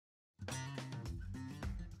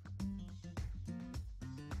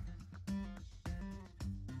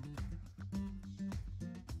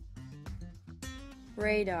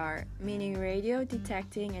Radar, meaning radio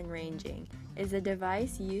detecting and ranging, is a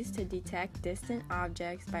device used to detect distant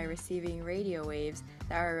objects by receiving radio waves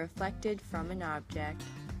that are reflected from an object.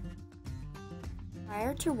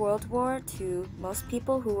 Prior to World War II, most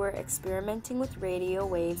people who were experimenting with radio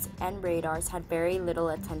waves and radars had very little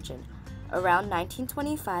attention. Around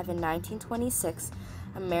 1925 and 1926,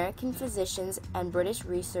 American physicians and British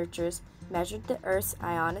researchers measured the Earth's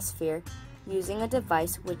ionosphere using a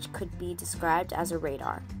device which could be described as a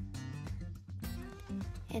radar.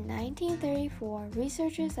 In 1934,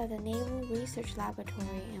 researchers at the Naval Research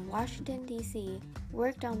Laboratory in Washington, D.C.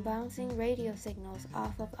 worked on bouncing radio signals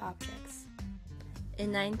off of objects.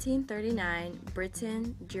 In 1939,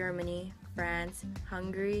 Britain, Germany, France,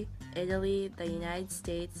 Hungary, Italy, the United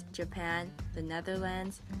States, Japan, the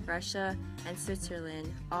Netherlands, Russia, and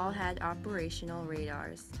Switzerland all had operational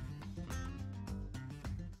radars.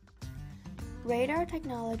 Radar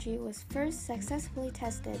technology was first successfully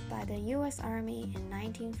tested by the U.S. Army in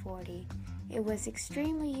 1940. It was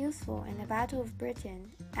extremely useful in the Battle of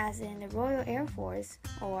Britain, as in the Royal Air Force,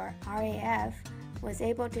 or RAF, was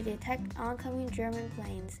able to detect oncoming German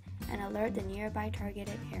planes and alert the nearby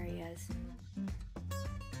targeted areas.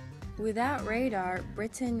 Without radar,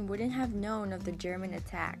 Britain wouldn't have known of the German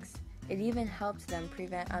attacks. It even helped them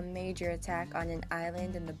prevent a major attack on an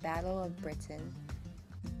island in the Battle of Britain.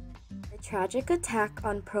 The tragic attack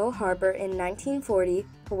on Pearl Harbor in 1940,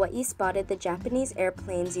 Hawaii spotted the Japanese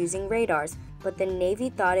airplanes using radars, but the Navy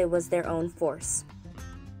thought it was their own force.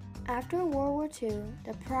 After World War II,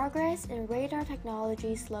 the progress in radar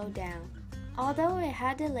technology slowed down. Although it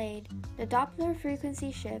had delayed, the Doppler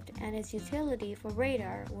frequency shift and its utility for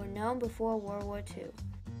radar were known before World War II.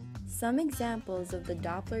 Some examples of the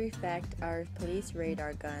Doppler effect are police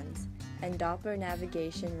radar guns and Doppler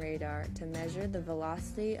navigation radar to measure the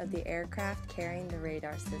velocity of the aircraft carrying the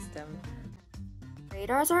radar system.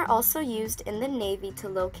 Radars are also used in the Navy to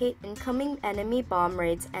locate incoming enemy bomb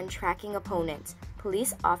raids and tracking opponents.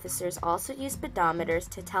 Police officers also use speedometers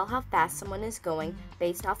to tell how fast someone is going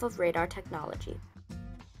based off of radar technology.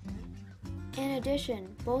 In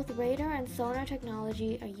addition, both radar and sonar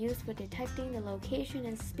technology are used for detecting the location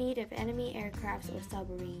and speed of enemy aircrafts or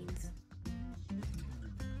submarines.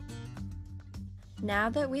 Now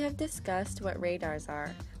that we have discussed what radars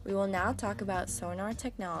are, we will now talk about sonar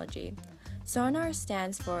technology. Sonar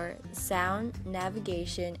stands for Sound,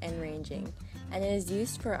 Navigation, and Ranging, and it is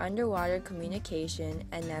used for underwater communication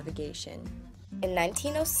and navigation. In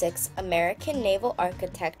 1906, American naval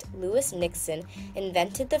architect Lewis Nixon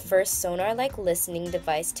invented the first sonar-like listening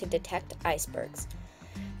device to detect icebergs.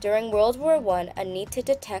 During World War I, a need to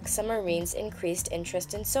detect submarines increased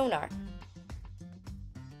interest in sonar.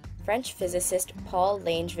 French physicist Paul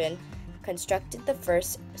Langevin constructed the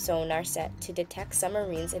first sonar set to detect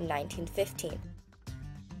submarines in 1915.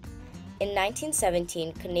 In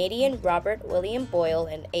 1917, Canadian Robert William Boyle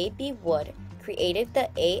and A.B. Wood created the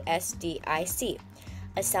ASDIC,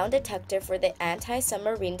 a sound detector for the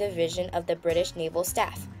anti-submarine division of the British Naval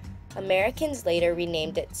Staff. Americans later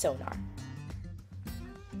renamed it Sonar.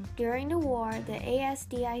 During the war, the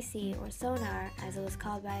ASDIC, or sonar, as it was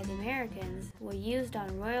called by the Americans, were used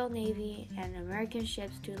on Royal Navy and American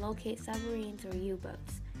ships to locate submarines or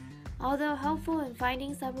U-boats. Although helpful in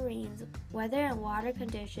finding submarines, weather and water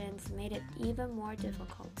conditions made it even more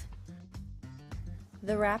difficult.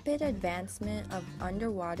 The rapid advancement of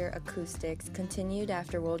underwater acoustics continued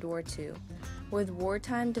after World War II, with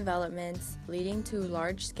wartime developments leading to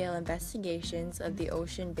large-scale investigations of the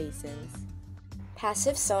ocean basins.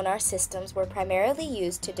 Passive sonar systems were primarily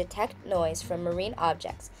used to detect noise from marine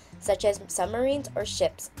objects, such as submarines or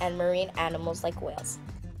ships, and marine animals like whales.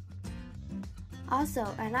 Also,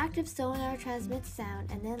 an active sonar transmits sound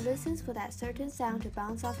and then listens for that certain sound to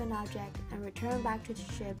bounce off an object and return back to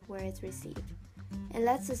the ship where it's received. It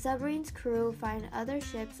lets the submarine's crew find other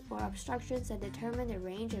ships or obstructions and determine the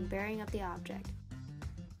range and bearing of the object.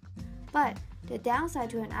 But the downside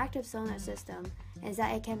to an active sonar system is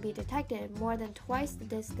that it can be detected more than twice the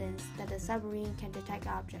distance that the submarine can detect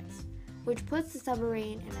objects, which puts the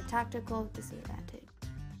submarine in a tactical disadvantage.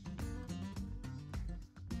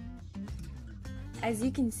 As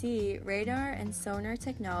you can see, radar and sonar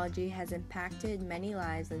technology has impacted many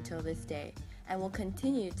lives until this day and will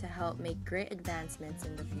continue to help make great advancements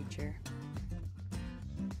in the future.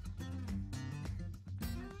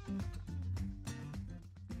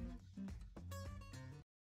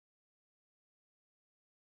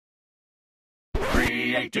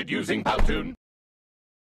 Created using Powtoon.